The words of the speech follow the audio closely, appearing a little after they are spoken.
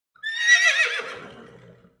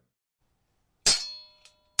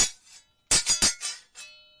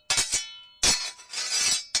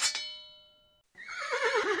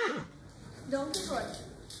Don Quixote.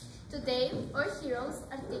 Today, our heroes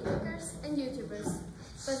are TikTokers and YouTubers.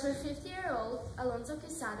 But for 50-year-old Alonso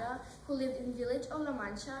Quesada, who lived in village of La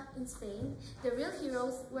Mancha in Spain, the real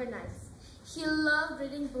heroes were knights. He loved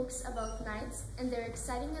reading books about knights and their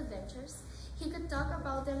exciting adventures. He could talk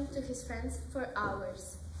about them to his friends for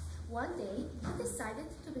hours. One day, he decided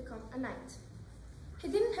to become a knight. He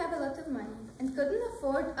didn't have a lot of money and couldn't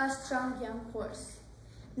afford a strong young horse.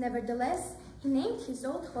 Nevertheless, he named his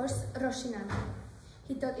old horse Rocinante.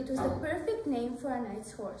 He thought it was the perfect name for a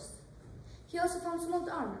knight's horse. He also found some old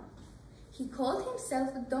armor. He called himself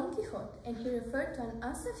Don Quixote, and he referred to an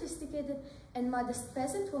unsophisticated and modest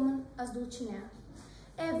peasant woman as Dulcinea.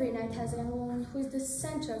 Every knight has a young woman who is the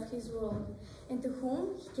center of his world, and to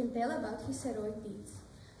whom he can tell about his heroic deeds.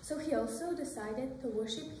 So he also decided to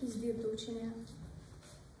worship his dear Dulcinea.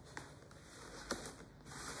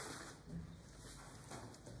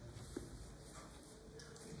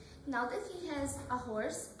 Now that he has a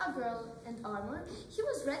horse, a girl, and armor, he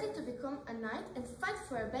was ready to become a knight and fight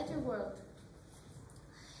for a better world.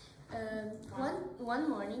 One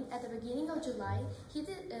morning, at the beginning of July, he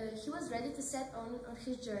was ready to set on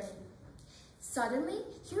his journey. Suddenly,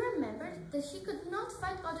 he remembered that he could not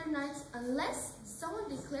fight other knights unless someone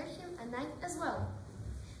declared him a knight as well.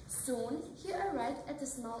 Soon, he arrived at a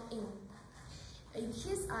small inn. In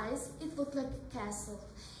his eyes, it looked like a castle.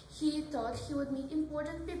 He thought he would meet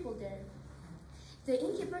important people there. The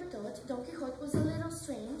innkeeper thought Don Quixote was a little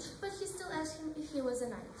strange, but he still asked him if he was a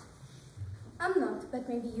knight. "I'm not, but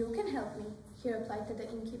maybe you can help me," he replied to the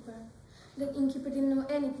innkeeper. The innkeeper didn't know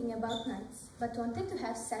anything about knights, but wanted to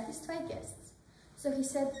have satisfied guests. So he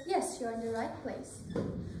said, "Yes, you're in the right place."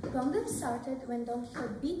 Problem started when Don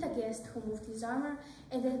Quixote beat a guest who moved his armor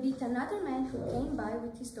and then beat another man who came by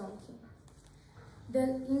with his donkey. The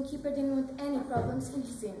innkeeper didn't want any problems in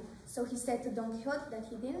his inn, so he said to Don Quixote that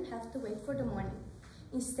he didn't have to wait for the morning.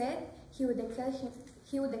 Instead, he would declare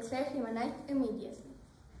him a knight immediately.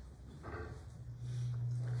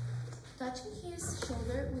 Touching his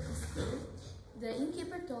shoulder with his spear, the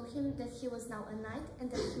innkeeper told him that he was now a knight and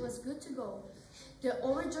that he was good to go. The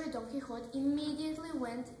overjoyed Don Quixote immediately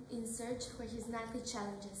went in search for his knightly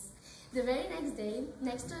challenges. The very next day,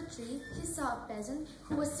 next to a tree, he saw a peasant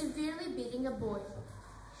who was severely beating a boy.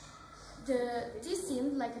 This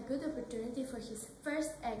seemed like a good opportunity for his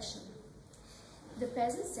first action. The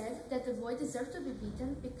peasant said that the boy deserved to be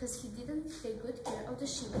beaten because he didn't take good care of the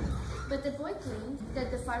sheep, but the boy claimed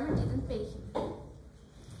that the farmer didn't pay him.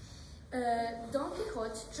 Don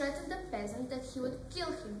Quixote threatened the peasant that he would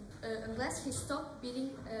kill him unless he stopped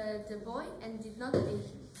beating the boy and did not pay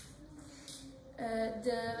him.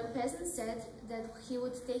 The peasant said that he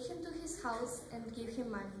would take him to his house and give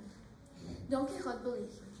him money. Don Quixote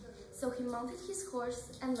believed him, so he mounted his horse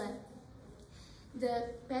and left.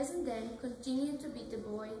 The peasant then continued to beat the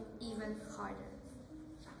boy even harder.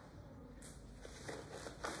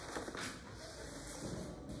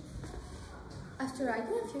 After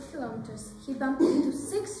riding a few kilometers, he bumped into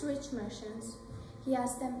 6 rich merchants. He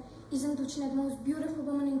asked them, "Isn't Dulcinea the most beautiful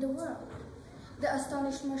woman in the world?" The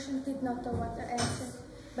astonished merchants did not know what to answer,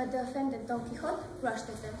 but the offended Don Quixote rushed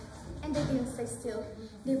at them, and they didn't stay still.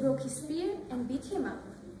 They broke his spear and beat him up.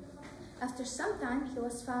 After some time, he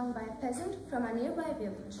was found by a peasant from a nearby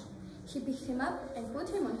village. He picked him up and put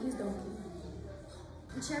him on his donkey.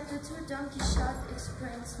 In Chapter 2, Don Quixote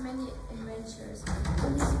experienced many adventures.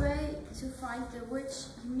 On his way to find the witch,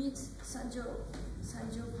 he meets Sancho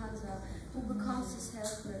Panza, who becomes his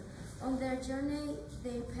helper. On their journey,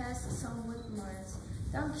 they pass some wood mines.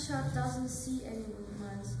 Don Quixote doesn't see any wood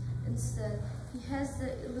mines. Instead, he has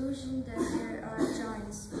the illusion that there are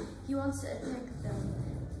giants. He wants to attack them.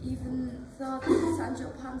 Even thought Sancho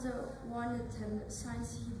Panza warned him,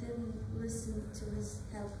 since he didn't listen to his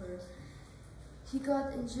helper. He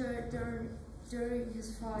got injured during his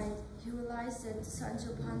fight. He realized that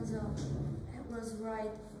Sancho Panza was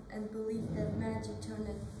right and believed that magic turned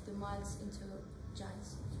the mines into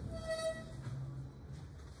giants.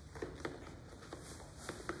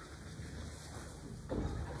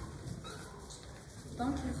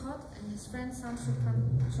 Don Quixote and his friend Sancho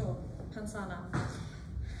Panza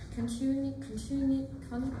continued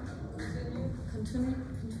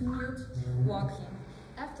walking.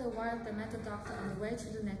 After a while, they met a doctor on the way to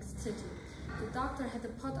the next city. The doctor had a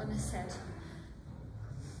pot on his head.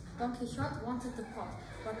 Don Quixote wanted the pot,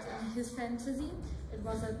 but in his fantasy, it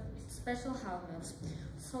was a special helmet.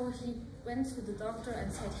 So he went to the doctor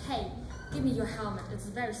and said, "Hey, give me your helmet, it's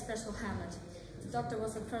a very special helmet." The doctor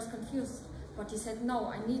was at first confused, but he said, "No,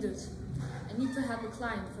 I need it. I need to help a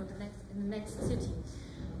client in the next city."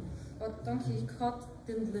 But Don Quixote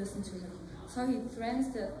didn't listen to him. So he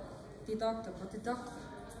threatened the doctor, but the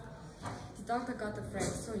doctor got afraid,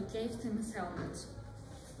 so he gave him his helmet.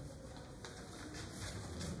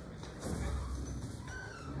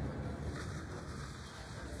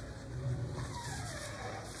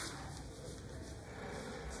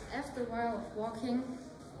 After a while of walking,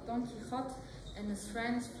 Don Quixote and his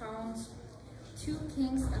friends found 2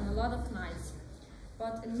 kings and a lot of knights.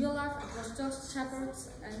 But in real life it was just shepherds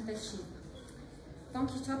and their sheep. Don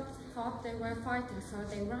Quixote thought they were fighting, so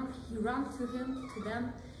he ran to them,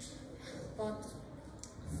 but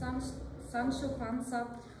Sancho Panza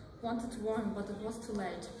wanted to warn him, but it was too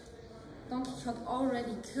late. Don Quixote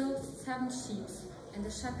already killed 7 sheep, and the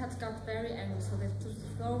shepherds got very angry, so they just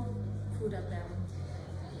threw food at them.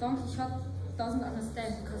 Don Quixote doesn't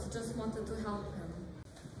understand because he just wanted to help him.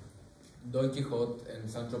 Don Quixote and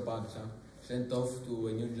Sancho Panza sent off to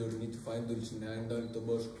a new journey to find Dulcinea in Don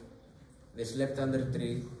Bosco. They slept under a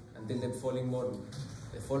tree until the following morning.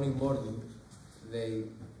 The following morning, they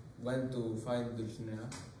went to find Dulcinea,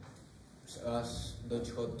 as Don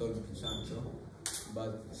Quixote told Sancho,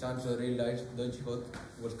 but Sancho realized Don Quixote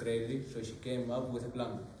was crazy, so she came up with a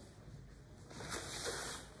plan.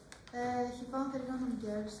 He found 3 random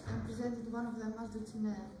girls and presented one of them as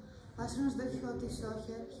Dulcinea. As soon as Don Quixote saw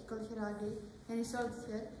her, he called her ugly and insulted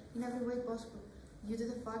her in every way possible, due to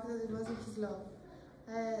the fact that it wasn't his love.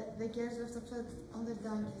 The girls left upset on their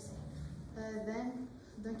donkeys. Then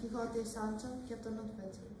Don Quixote and Sancho kept on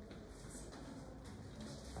adventuring.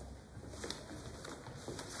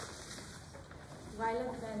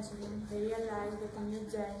 While adventuring, they realized that a new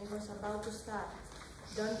journey was about to start.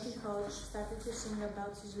 Don Quixote started to sing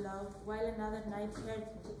about his love, while another knight heard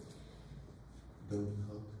him. Don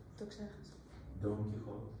Quixote Don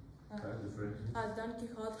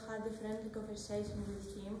Quixote had a friendly conversation with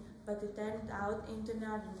him, but it turned out into an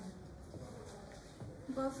argument.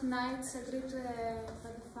 Both knights agreed for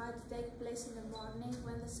the fight to take place in the morning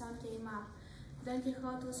when the sun came up. Don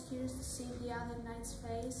Quixote was curious to see the other knight's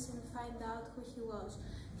face and find out who he was.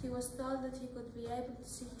 He was told that he could be able to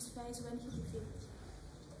see his face when he defeated him.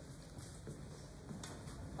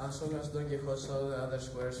 As soon as Don Quixote saw the other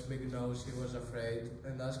square's big nose, he was afraid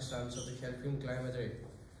and asked Sancho to help him climb a tree.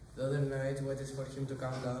 The other knight waited for him to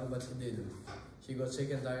come down, but he didn't. He got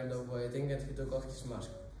sick and tired of waiting, and he took off his mask.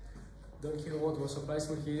 Don Quixote was surprised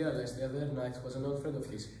when he realized the other knight was an old friend of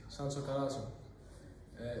his, Sancho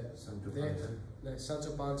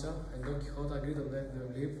Sancho Panza and Don Quixote agreed on letting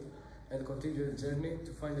them leave and continue the journey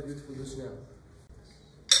to find the beautiful Dulcinea.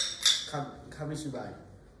 Kamishibai.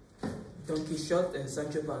 Don Quixote and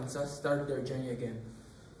Sancho Panza start their journey again.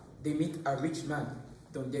 They meet a rich man,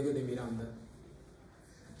 Don Diego de Miranda.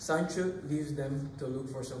 Sancho leaves them to look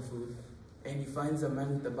for some food, and he finds a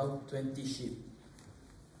man with about 20 sheep.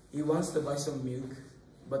 He wants to buy some milk,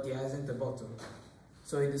 but he hasn't a bottle,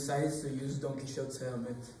 so he decides to use Don Quixote's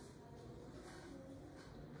helmet,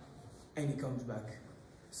 and he comes back.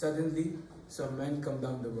 Suddenly, some men come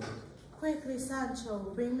down the road. Quickly, Sancho,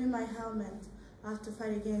 bring me my helmet. I have to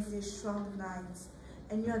fight against these strong knights,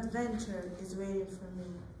 and your adventure is waiting for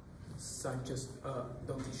me.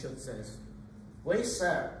 Don Quixote says. Wait,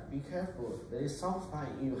 sir, be careful. There is some fire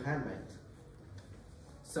in your helmet.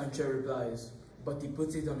 Sancho replies, but he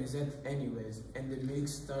puts it on his head anyways, and the milk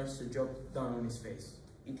starts to drop down on his face.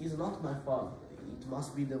 It is not my fault. It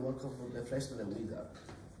must be the work of the flesh of the wizard.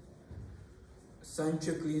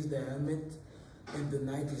 Sancho cleans the helmet, and the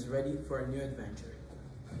knight is ready for a new adventure.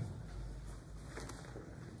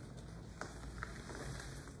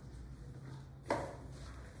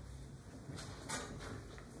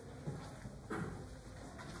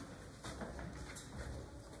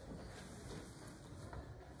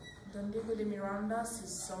 Don Diego de Miranda sees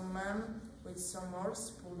some man with some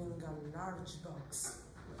horse pulling a large box.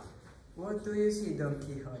 What do you see, Don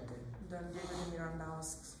Quixote? Don Diego de Miranda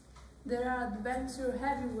asks. There are adventures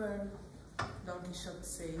everywhere. Don Quixote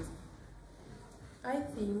says. I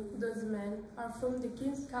think those men are from the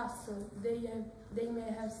king's castle. They may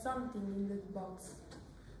have something in that box.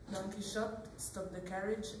 Don Quixote stopped the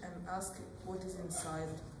carriage and asked what is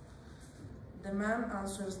inside. The man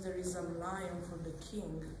answers there is a lion for the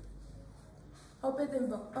king.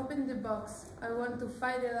 Open the box. I want to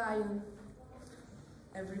fight the lion.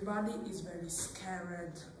 Everybody is very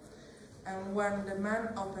scared. And when the man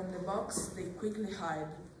opened the box, they quickly hide.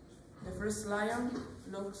 The first lion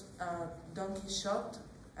looks at Don Quixote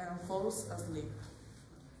and falls asleep.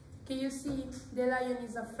 Can you see? The lion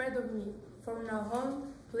is afraid of me. From now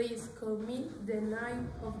on, please call me the Knight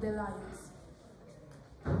of the Lions.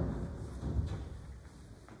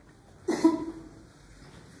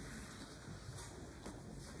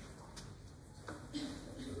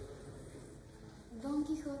 Don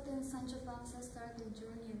Quixote and Sancho Panza start their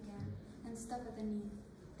journey again and stop at an inn.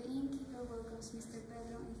 The innkeeper welcomes Mr.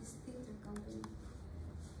 Pedro and his theater company.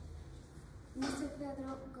 Mr.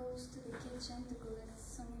 Pedro goes to the kitchen to collect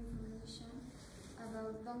some information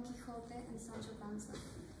about Don Quixote and Sancho Panza.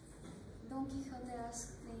 Don Quixote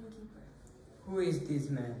asks the innkeeper, "Who is this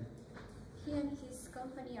man?" He and his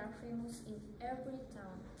company are famous in every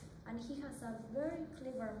town, and he has a very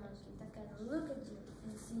clever monkey that can look at you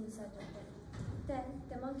and see inside your head. Then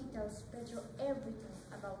the monkey tells Pedro everything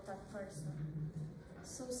about that person.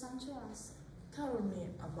 So Sancho asks, Tell me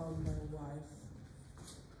about my wife.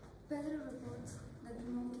 Pedro reports that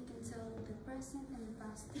the monkey can tell the present and the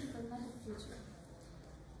past, but not the future,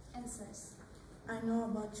 and says, I know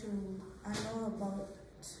about you.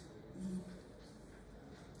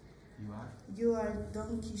 You are? You are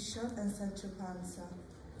Don Quixote and Sancho Panza,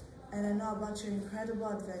 and I know about your incredible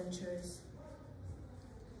adventures.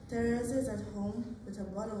 Teresa is at home with a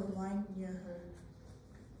bottle of wine near her.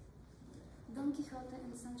 Don Quixote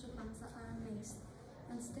and Sancho Panza are amazed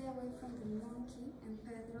and stay away from the monkey and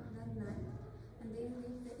Pedro that night, and they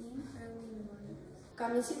leave the inn early in the morning.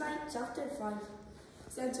 Kamishibai, Chapter 5.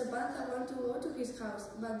 Sancho Panza wants to go to his house,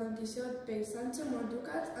 but Don Quixote pays Sancho more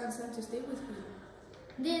ducats and Sancho stays with him.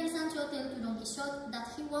 Then Sancho tells to Don Quixote that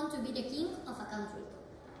he wants to be the king of a country.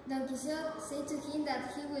 Don Quixote says to him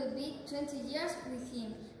that he will be 20 years with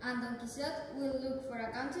him, and Don Quixote will look for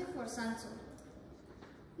a country for Sancho.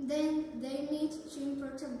 Then they meet two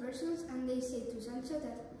important persons, and they say to Sancho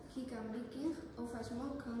that he can be king of a small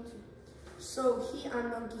country. So he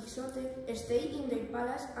and Don Quixote stay in their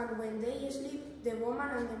palace, and when they sleep, the woman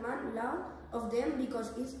and the man laugh of them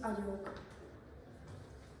because it's a joke.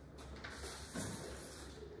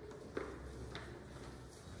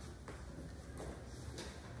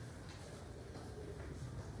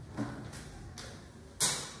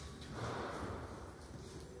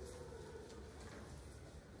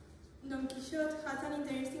 Don Quixote had an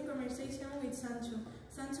interesting conversation with Sancho.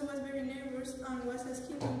 Sancho was very nervous and was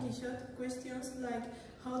asking Don Quixote questions like,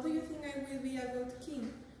 how do you think I will be a good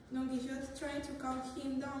king? Don Quixote tried to calm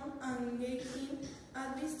him down and gave him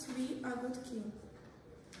advice to be a good king.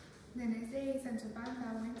 The next day, Sancho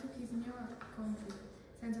Panza went to his new country.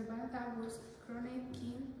 Sancho Panza was crowned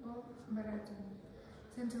king of Baraton.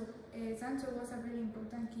 Sancho was a very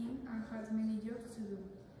important king and had many jobs to do.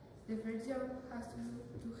 The first job has to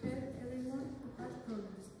help everyone who has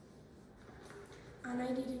problems. And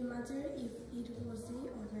it didn't matter if it was day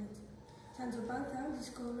or night. Sancho Panza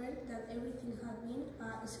discovered that everything had been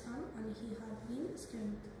a scam and he had been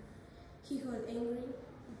scammed. He got angry.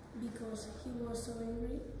 Because he was so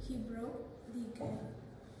angry, he broke the cage,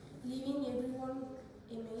 leaving everyone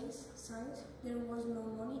amazed since there was no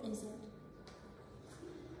money inside.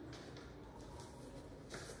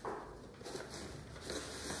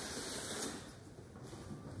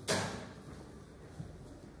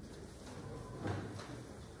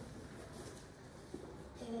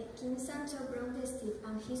 King Sancho broke the stick,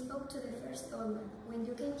 and he spoke to the first old man. When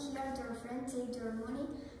you can hear your friend take your money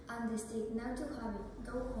and the stick, now to have it,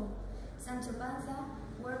 go home. Sancho Panza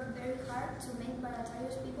worked very hard to make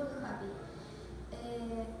Baratarios people happy,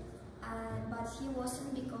 but he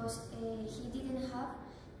wasn't because he didn't have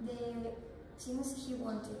the things he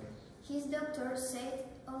wanted. His doctor said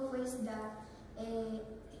always that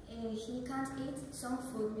he can't eat some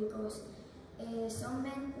food because some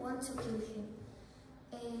men want to kill him.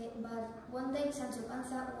 But one day Sancho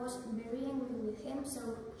Panza was very angry with him, so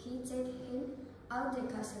he took him out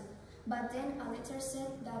the castle. But then a letter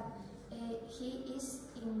said that he is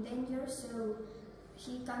in danger, so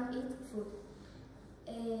he can't eat food.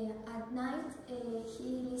 At night,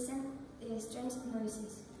 he listened strange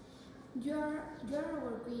noises. You are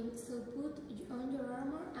our queen, so put on your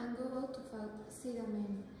armor and go out to fight, said a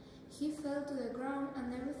man. He fell to the ground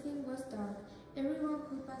and everything was dark. Everyone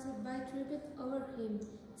who passed by tripped over him.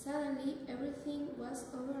 Suddenly, everything was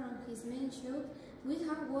over and his men shouted, "We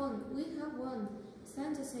have won! We have won!"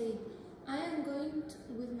 Sancho said, "I am going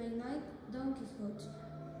with my knight Don Quixote.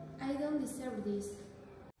 I don't deserve this."